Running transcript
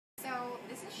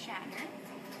Schatner,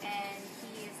 and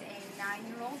he is a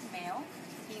 9-year-old male.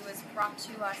 He was brought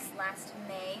to us last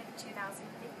May of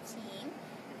 2015.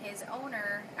 His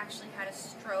owner actually had a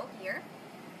stroke here,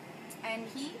 and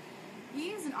he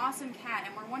is an awesome cat,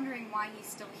 and we're wondering why he's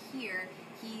still here.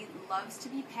 He loves to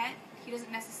be pet. He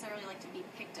doesn't necessarily like to be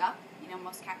picked up. You know,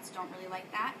 most cats don't really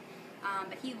like that.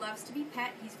 But he loves to be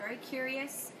pet. He's very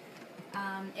curious.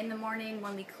 In the morning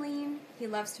when we clean, he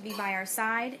loves to be by our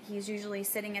side. He's usually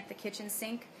sitting at the kitchen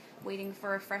sink waiting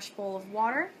for a fresh bowl of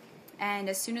water. And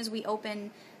as soon as we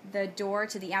open the door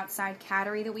to the outside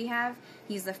cattery that we have,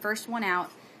 he's the first one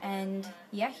out. And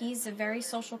yeah, he's a very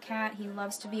social cat. He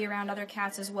loves to be around other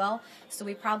cats as well. So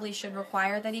we probably should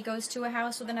require that he goes to a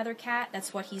house with another cat.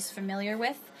 That's what he's familiar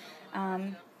with.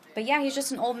 But yeah, he's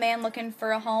just an old man looking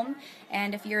for a home,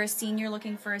 and if you're a senior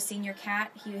looking for a senior cat,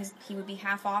 he would be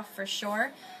half off for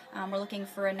sure. We're looking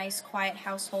for a nice, quiet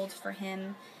household for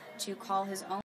him to call his own.